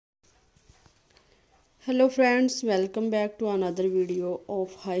Hello friends, welcome back to another video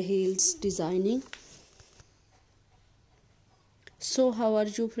of high heels designing. So how are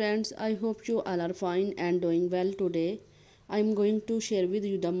you friends? I hope you all are fine and doing well today. I am going to share with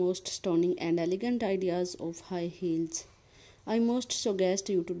you the most stunning and elegant ideas of high heels. I most suggest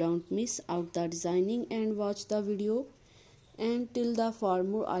you to don't miss out the designing and watch the video until the for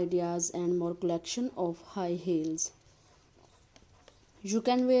more ideas and more collection of high heels. You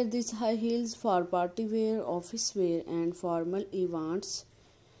can wear these high heels for party wear, office wear and formal events.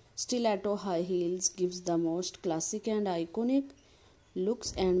 Stiletto high heels gives the most classic and iconic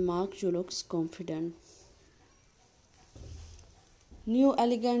looks and make you look confident. New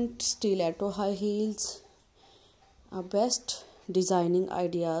elegant stiletto high heels are best designing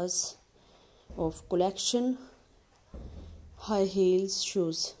ideas of collection high heels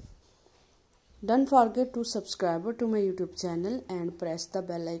shoes. Don't forget to subscribe to my YouTube channel and press the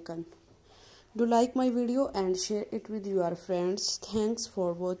bell icon. Do like my video and share it with your friends. Thanks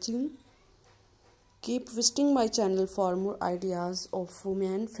for watching. Keep visiting my channel for more ideas of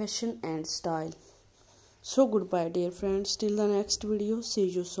women fashion and style. So goodbye dear friends, till the next video, see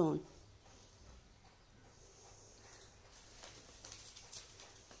you soon.